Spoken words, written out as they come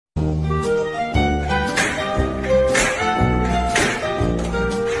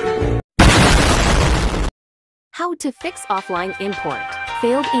How to fix offline import,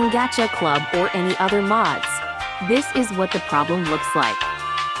 failed in Gacha Club or any other mods. This is what the problem looks like.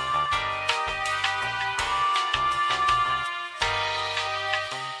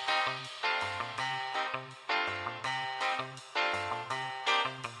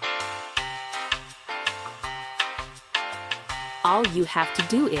 All you have to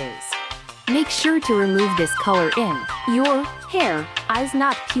do is make sure to remove this color in your hair, eyes,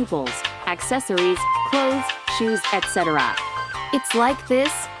 not pupils, accessories, clothes, shoes, etc. It's like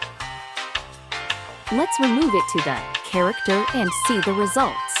this. Let's remove it to the character and see the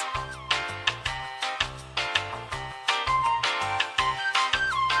results.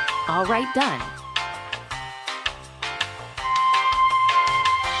 Alright, done.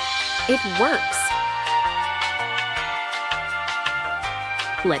 It works.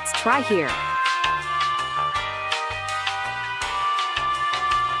 Let's try here.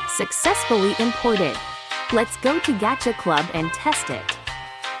 Successfully imported. Let's go to Gacha Club and test it.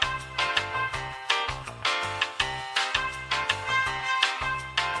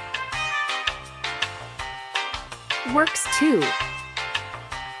 Works too.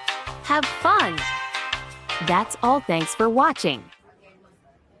 Have fun! That's all, thanks for watching.